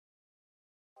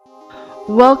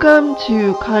Welcome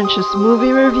to Conscious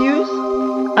Movie Reviews.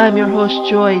 I'm your host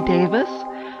Joy Davis,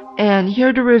 and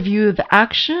here to review the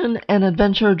action and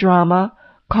adventure drama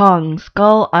Kong,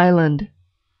 Skull Island.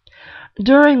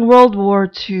 During World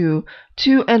War II,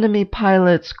 two enemy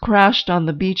pilots crashed on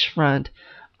the beachfront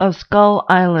of Skull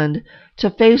Island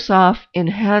to face off in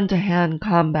hand-to-hand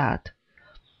combat.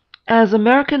 As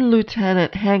American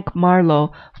Lieutenant Hank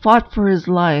Marlowe fought for his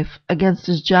life against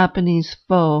his Japanese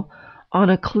foe on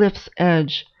a cliff's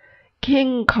edge,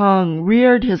 King Kong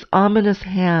reared his ominous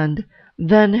hand,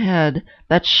 then head,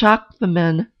 that shocked the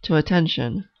men to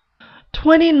attention.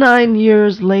 29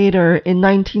 years later, in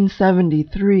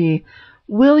 1973,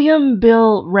 William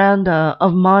Bill Randa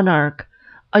of Monarch,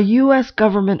 a U.S.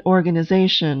 government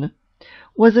organization,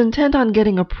 was intent on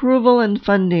getting approval and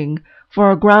funding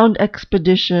for a ground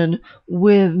expedition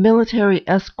with military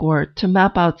escort to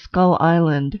map out Skull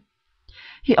Island.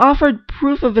 He offered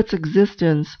proof of its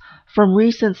existence from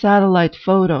recent satellite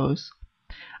photos.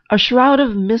 A shroud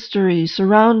of mystery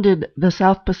surrounded the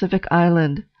South Pacific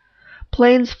island.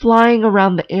 Planes flying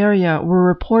around the area were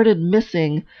reported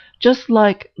missing, just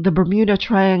like the Bermuda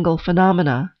Triangle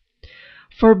phenomena.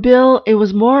 For Bill, it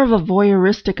was more of a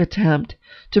voyeuristic attempt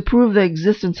to prove the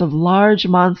existence of large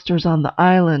monsters on the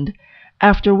island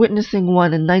after witnessing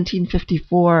one in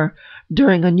 1954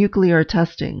 during a nuclear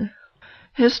testing.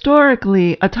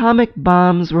 Historically, atomic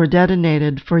bombs were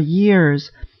detonated for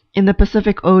years in the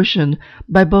Pacific Ocean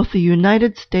by both the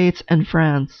United States and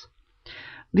France.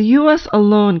 The U.S.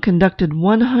 alone conducted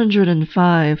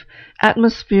 105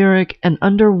 atmospheric and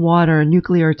underwater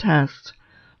nuclear tests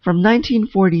from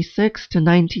 1946 to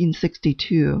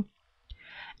 1962.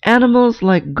 Animals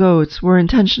like goats were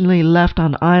intentionally left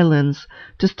on islands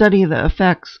to study the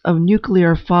effects of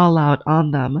nuclear fallout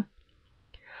on them.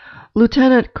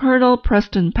 Lieutenant Colonel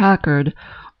Preston Packard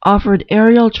offered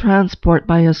aerial transport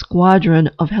by a squadron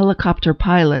of helicopter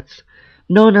pilots,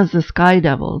 known as the Sky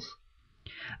Devils.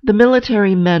 The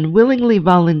military men willingly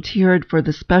volunteered for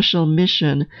the special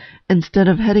mission instead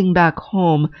of heading back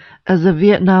home as the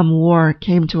Vietnam War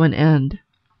came to an end.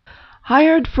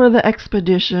 Hired for the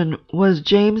expedition was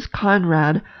James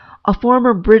Conrad, a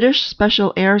former British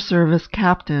Special Air Service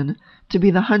captain, to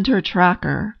be the hunter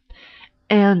tracker,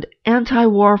 and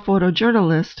anti-war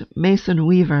photojournalist Mason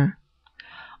Weaver.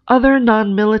 Other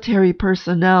non-military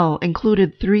personnel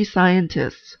included 3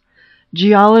 scientists: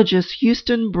 geologist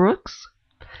Houston Brooks,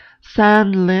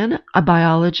 San Lin, a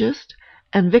biologist,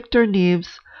 and Victor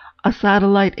Neves, a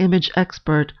satellite image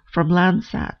expert from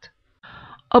Landsat.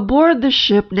 Aboard the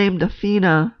ship named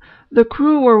Athena, the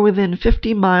crew were within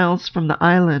 50 miles from the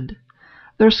island.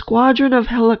 Their squadron of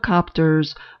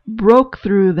helicopters broke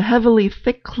through the heavily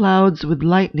thick clouds with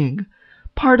lightning,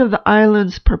 part of the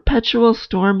island's perpetual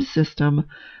storm system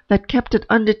that kept it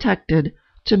undetected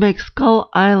to make Skull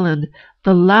Island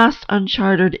the last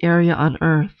uncharted area on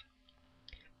Earth.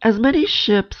 As many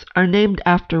ships are named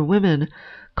after women,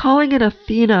 calling it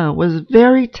Athena was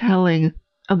very telling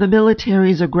of the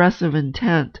military's aggressive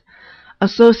intent,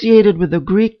 associated with the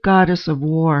Greek goddess of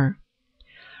war.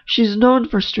 She's known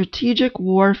for strategic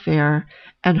warfare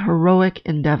and heroic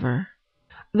endeavor.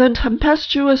 The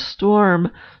tempestuous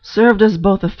storm served as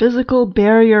both a physical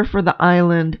barrier for the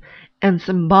island and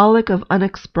symbolic of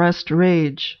unexpressed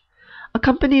rage.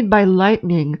 Accompanied by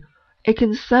lightning, it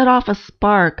can set off a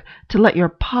spark to let your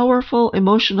powerful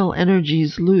emotional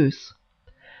energies loose.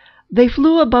 They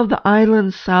flew above the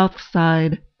island's south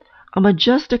side, a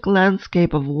majestic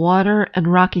landscape of water and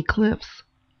rocky cliffs.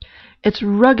 Its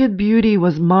rugged beauty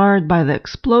was marred by the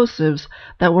explosives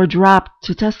that were dropped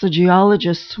to test the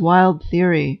geologist's wild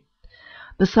theory.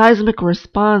 The seismic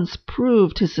response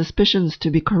proved his suspicions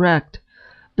to be correct.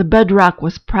 The bedrock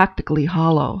was practically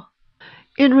hollow.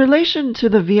 In relation to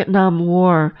the Vietnam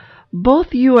War,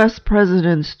 both U.S.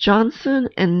 Presidents Johnson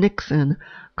and Nixon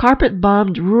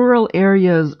carpet-bombed rural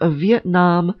areas of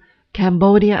Vietnam,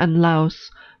 Cambodia, and Laos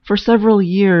for several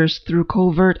years through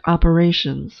covert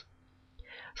operations.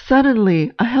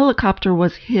 Suddenly, a helicopter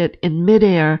was hit in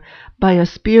midair by a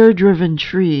spear-driven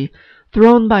tree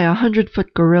thrown by a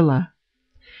 100-foot gorilla.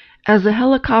 As the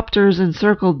helicopters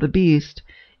encircled the beast,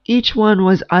 each one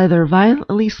was either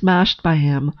violently smashed by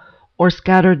him or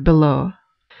scattered below.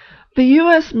 The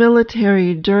U.S.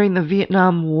 military during the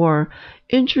Vietnam War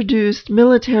introduced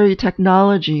military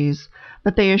technologies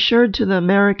that they assured to the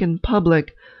American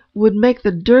public would make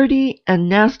the dirty and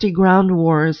nasty ground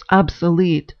wars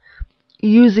obsolete,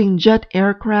 using jet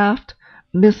aircraft,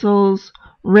 missiles,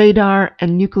 radar,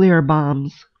 and nuclear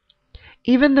bombs.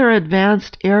 Even their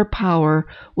advanced air power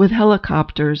with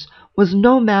helicopters was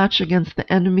no match against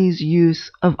the enemy's use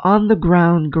of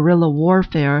on-the-ground guerrilla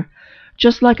warfare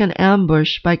just like an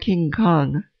ambush by King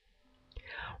Kong.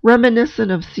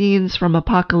 Reminiscent of scenes from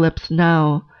Apocalypse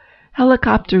Now,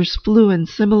 helicopters flew in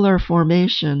similar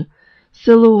formation,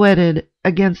 silhouetted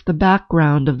against the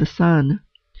background of the sun.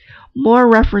 More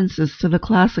references to the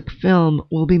classic film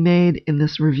will be made in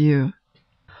this review.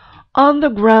 On the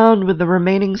ground with the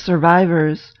remaining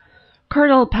survivors,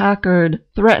 Colonel Packard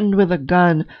threatened with a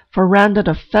gun for Randa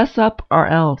to fess up or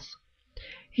else.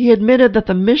 He admitted that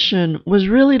the mission was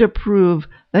really to prove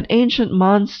that ancient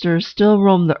monsters still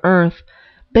roam the earth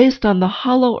based on the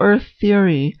hollow earth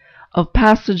theory of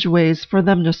passageways for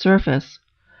them to surface.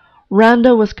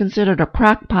 Randa was considered a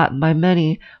crackpot by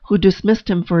many who dismissed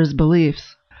him for his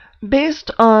beliefs.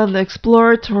 Based on the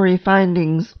exploratory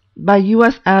findings by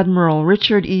U.S. Admiral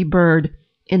Richard E. Byrd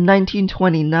in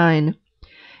 1929,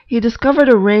 he discovered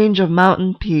a range of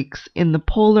mountain peaks in the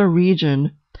polar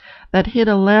region that hid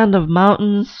a land of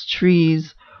mountains,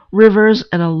 trees, rivers,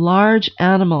 and a large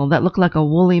animal that looked like a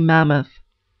woolly mammoth.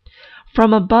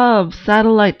 From above,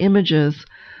 satellite images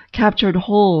captured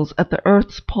holes at the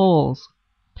Earth's poles.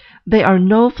 They are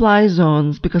no-fly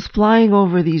zones because flying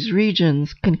over these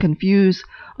regions can confuse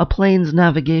a plane's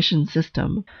navigation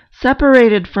system.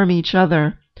 Separated from each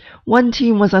other, one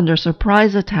team was under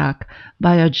surprise attack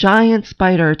by a giant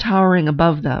spider towering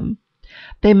above them.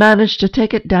 They managed to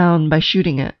take it down by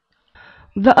shooting it.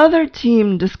 The other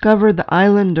team discovered the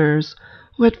islanders,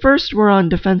 who at first were on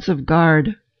defensive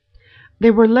guard.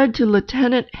 They were led to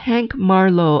Lieutenant Hank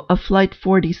Marlowe of Flight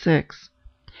 46.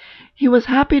 He was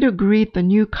happy to greet the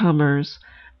newcomers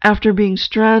after being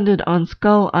stranded on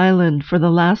Skull Island for the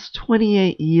last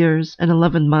 28 years and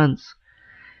 11 months.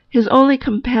 His only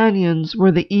companions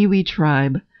were the Iwi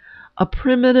tribe, a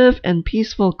primitive and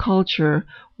peaceful culture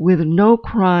with no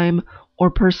crime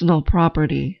or personal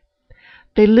property.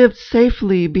 They lived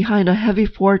safely behind a heavy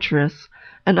fortress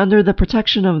and under the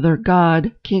protection of their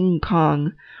god, King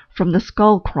Kong, from the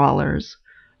Skullcrawlers,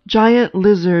 giant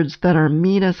lizards that are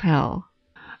mean as hell.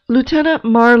 Lieutenant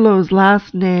Marlowe's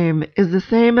last name is the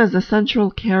same as the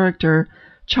central character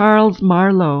Charles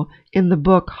Marlowe in the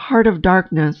book Heart of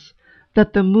Darkness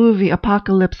that the movie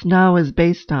Apocalypse Now is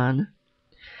based on.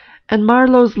 And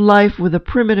Marlowe's life with a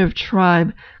primitive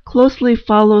tribe closely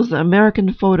follows the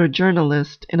American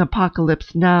photojournalist in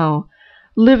Apocalypse Now,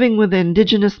 living with the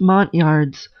indigenous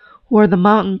Montyards, who are the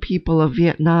mountain people of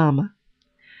Vietnam.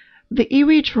 The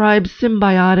Iwi tribe's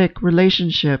symbiotic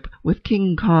relationship with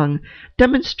King Kong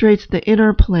demonstrates the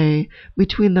interplay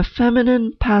between the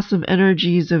feminine, passive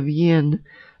energies of yin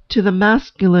to the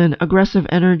masculine, aggressive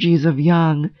energies of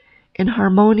yang in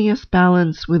harmonious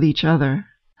balance with each other.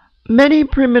 Many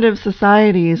primitive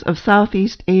societies of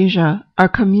Southeast Asia are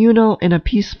communal in a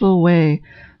peaceful way,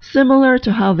 similar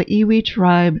to how the Iwi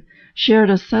tribe shared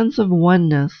a sense of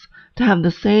oneness to have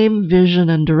the same vision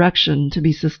and direction to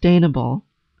be sustainable.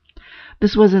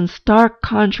 This was in stark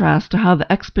contrast to how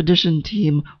the expedition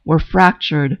team were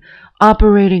fractured,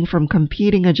 operating from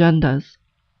competing agendas.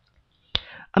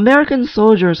 American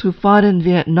soldiers who fought in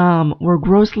Vietnam were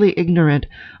grossly ignorant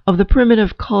of the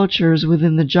primitive cultures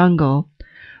within the jungle.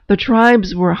 The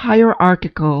tribes were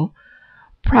hierarchical,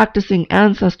 practicing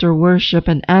ancestor worship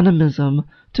and animism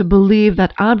to believe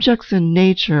that objects in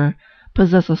nature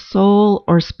possess a soul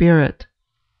or spirit.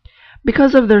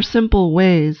 Because of their simple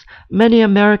ways, many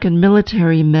American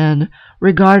military men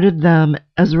regarded them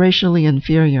as racially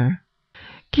inferior.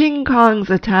 King Kong's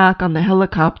attack on the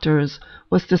helicopters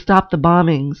was to stop the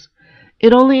bombings.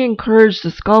 It only encouraged the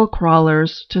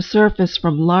Skullcrawlers to surface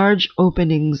from large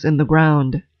openings in the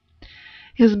ground.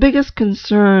 His biggest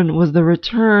concern was the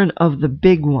return of the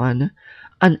big one,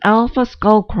 an alpha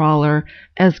Skullcrawler,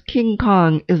 as King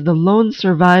Kong is the lone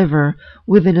survivor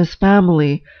within his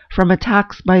family from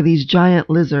attacks by these giant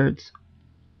lizards.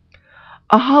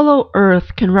 A hollow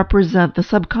earth can represent the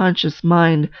subconscious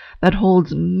mind that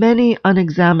holds many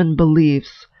unexamined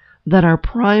beliefs that are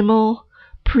primal,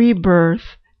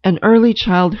 pre-birth, and early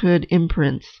childhood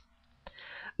imprints.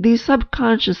 These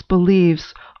subconscious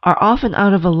beliefs are often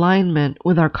out of alignment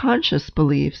with our conscious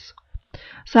beliefs,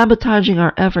 sabotaging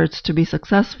our efforts to be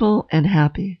successful and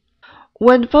happy.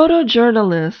 When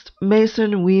photojournalist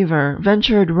Mason Weaver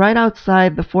ventured right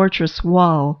outside the fortress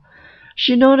wall,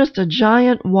 she noticed a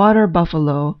giant water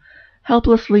buffalo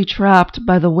helplessly trapped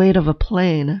by the weight of a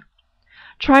plane.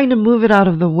 Trying to move it out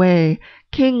of the way,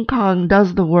 King Kong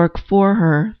does the work for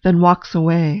her, then walks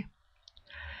away.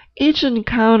 Each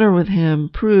encounter with him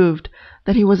proved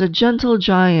that he was a gentle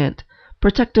giant,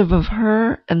 protective of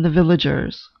her and the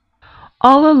villagers.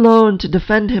 All alone to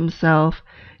defend himself,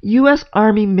 U.S.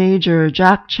 Army Major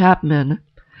Jack Chapman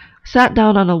sat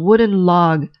down on a wooden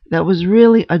log that was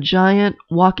really a giant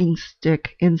walking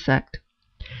stick insect.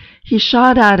 He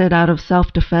shot at it out of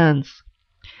self-defense.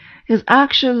 His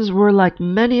actions were like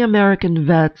many American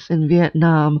vets in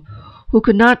Vietnam who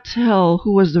could not tell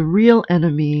who was the real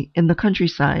enemy in the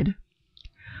countryside.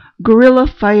 Guerrilla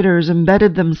fighters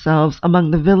embedded themselves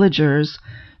among the villagers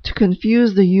to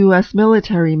confuse the U.S.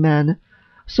 military men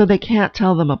so they can't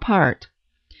tell them apart.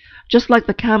 Just like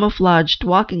the camouflaged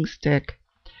walking stick,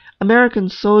 American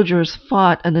soldiers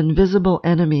fought an invisible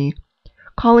enemy,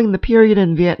 calling the period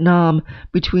in Vietnam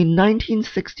between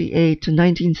 1968 to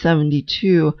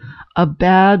 1972 a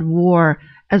bad war,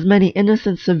 as many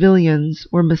innocent civilians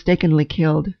were mistakenly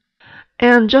killed.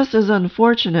 And just as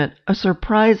unfortunate, a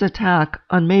surprise attack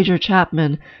on Major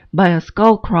Chapman by a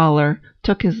Skullcrawler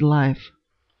took his life.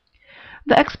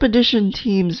 The expedition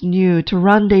teams knew to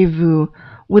rendezvous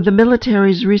with the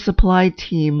military's resupply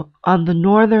team on the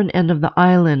northern end of the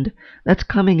island that's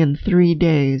coming in 3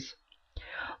 days.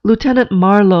 Lieutenant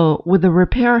Marlowe, with the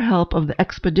repair help of the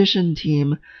expedition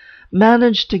team,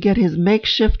 managed to get his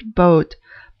makeshift boat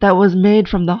that was made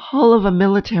from the hull of a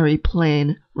military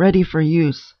plane ready for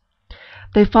use.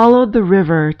 They followed the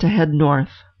river to head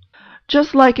north.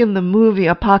 Just like in the movie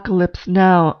Apocalypse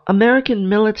Now, American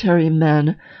military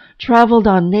men traveled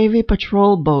on Navy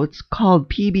patrol boats called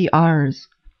PBRs.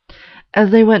 As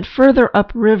they went further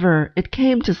upriver, it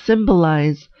came to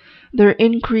symbolize their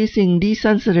increasing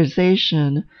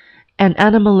desensitization and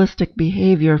animalistic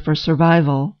behavior for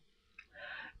survival.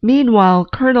 Meanwhile,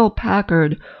 Colonel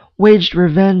Packard waged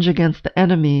revenge against the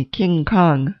enemy, King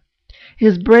Kong.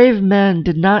 His brave men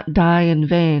did not die in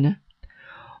vain.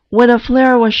 When a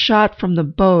flare was shot from the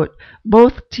boat,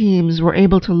 both teams were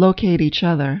able to locate each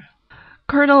other.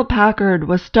 Colonel Packard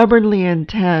was stubbornly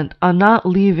intent on not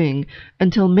leaving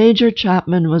until Major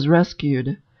Chapman was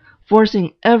rescued,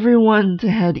 forcing everyone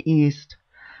to head east.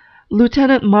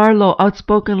 Lieutenant Marlowe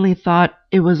outspokenly thought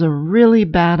it was a really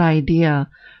bad idea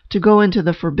to go into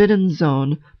the Forbidden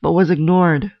Zone, but was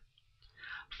ignored.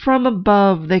 From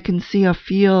above, they can see a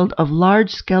field of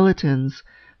large skeletons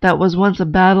that was once a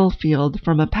battlefield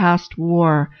from a past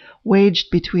war waged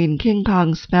between King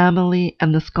Kong's family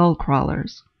and the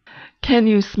Skullcrawlers. "Can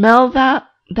you smell that?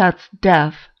 That's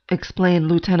death," explained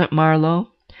Lieutenant Marlowe.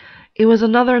 It was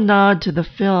another nod to the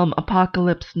film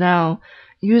Apocalypse Now,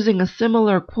 using a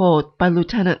similar quote by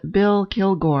Lieutenant Bill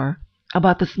Kilgore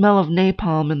about the smell of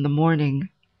napalm in the morning.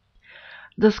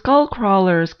 The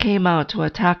Skullcrawlers came out to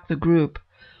attack the group.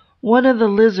 One of the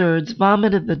lizards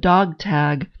vomited the dog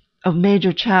tag of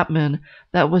Major Chapman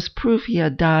that was proof he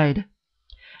had died.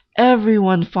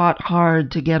 Everyone fought hard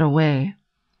to get away.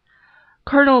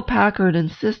 Colonel Packard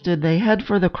insisted they head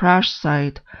for the crash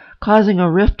site, causing a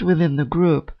rift within the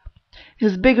group.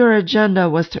 His bigger agenda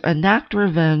was to enact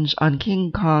revenge on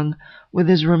King Kong with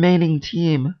his remaining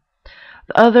team.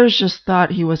 The others just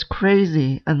thought he was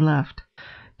crazy and left.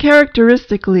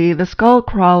 Characteristically, the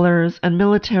Skullcrawlers and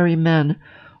military men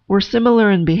were similar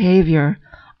in behavior,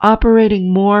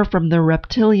 operating more from the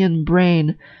reptilian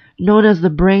brain, known as the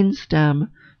brainstem,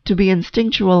 to be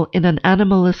instinctual in an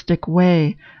animalistic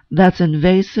way that's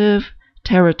invasive,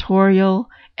 territorial,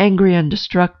 angry, and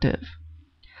destructive.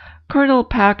 Colonel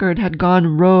Packard had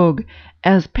gone rogue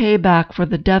as payback for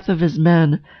the death of his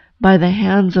men by the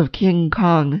hands of King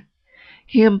Kong.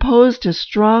 He imposed his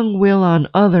strong will on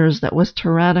others that was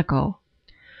tyrannical.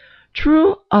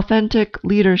 True, authentic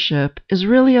leadership is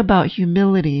really about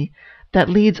humility that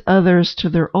leads others to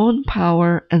their own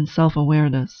power and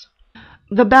self-awareness.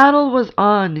 The battle was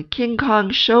on. King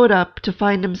Kong showed up to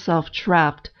find himself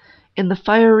trapped in the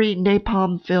fiery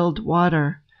napalm-filled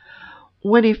water.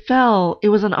 When he fell, it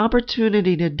was an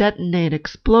opportunity to detonate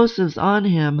explosives on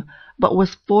him, but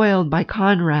was foiled by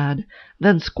Conrad,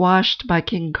 then squashed by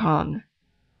King Kong.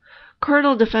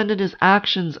 Colonel defended his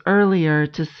actions earlier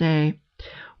to say,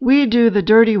 "We do the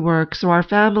dirty work so our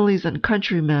families and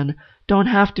countrymen don't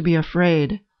have to be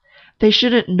afraid. They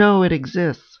shouldn't know it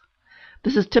exists."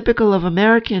 This is typical of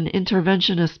American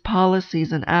interventionist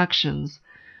policies and actions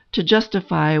to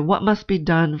justify what must be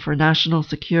done for national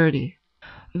security.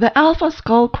 The Alpha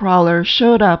Skullcrawler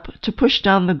showed up to push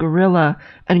down the gorilla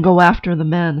and go after the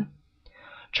men.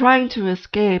 Trying to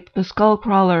escape, the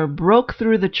Skullcrawler broke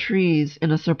through the trees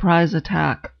in a surprise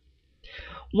attack.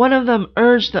 One of them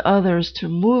urged the others to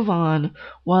move on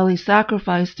while he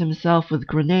sacrificed himself with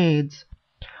grenades,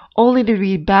 only to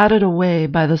be batted away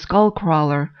by the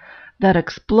Skullcrawler that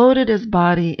exploded his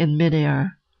body in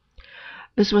midair.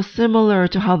 This was similar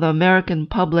to how the American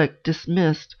public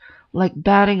dismissed, like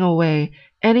batting away,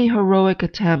 any heroic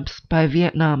attempts by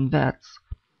Vietnam vets.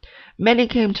 Many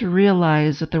came to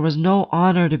realize that there was no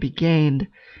honor to be gained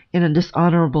in a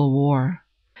dishonorable war.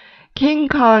 King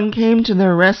Kong came to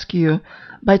their rescue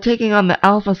by taking on the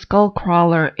Alpha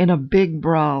Skullcrawler in a big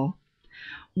brawl.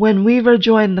 When Weaver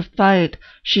joined the fight,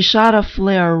 she shot a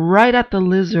flare right at the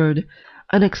lizard.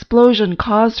 An explosion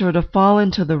caused her to fall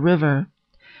into the river.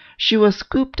 She was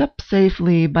scooped up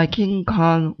safely by King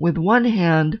Kong with one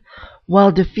hand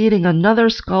while defeating another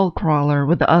Skullcrawler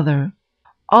with the other.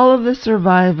 All of the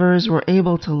survivors were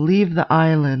able to leave the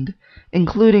island,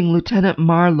 including Lieutenant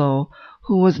Marlowe,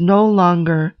 who was no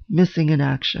longer missing in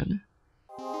action.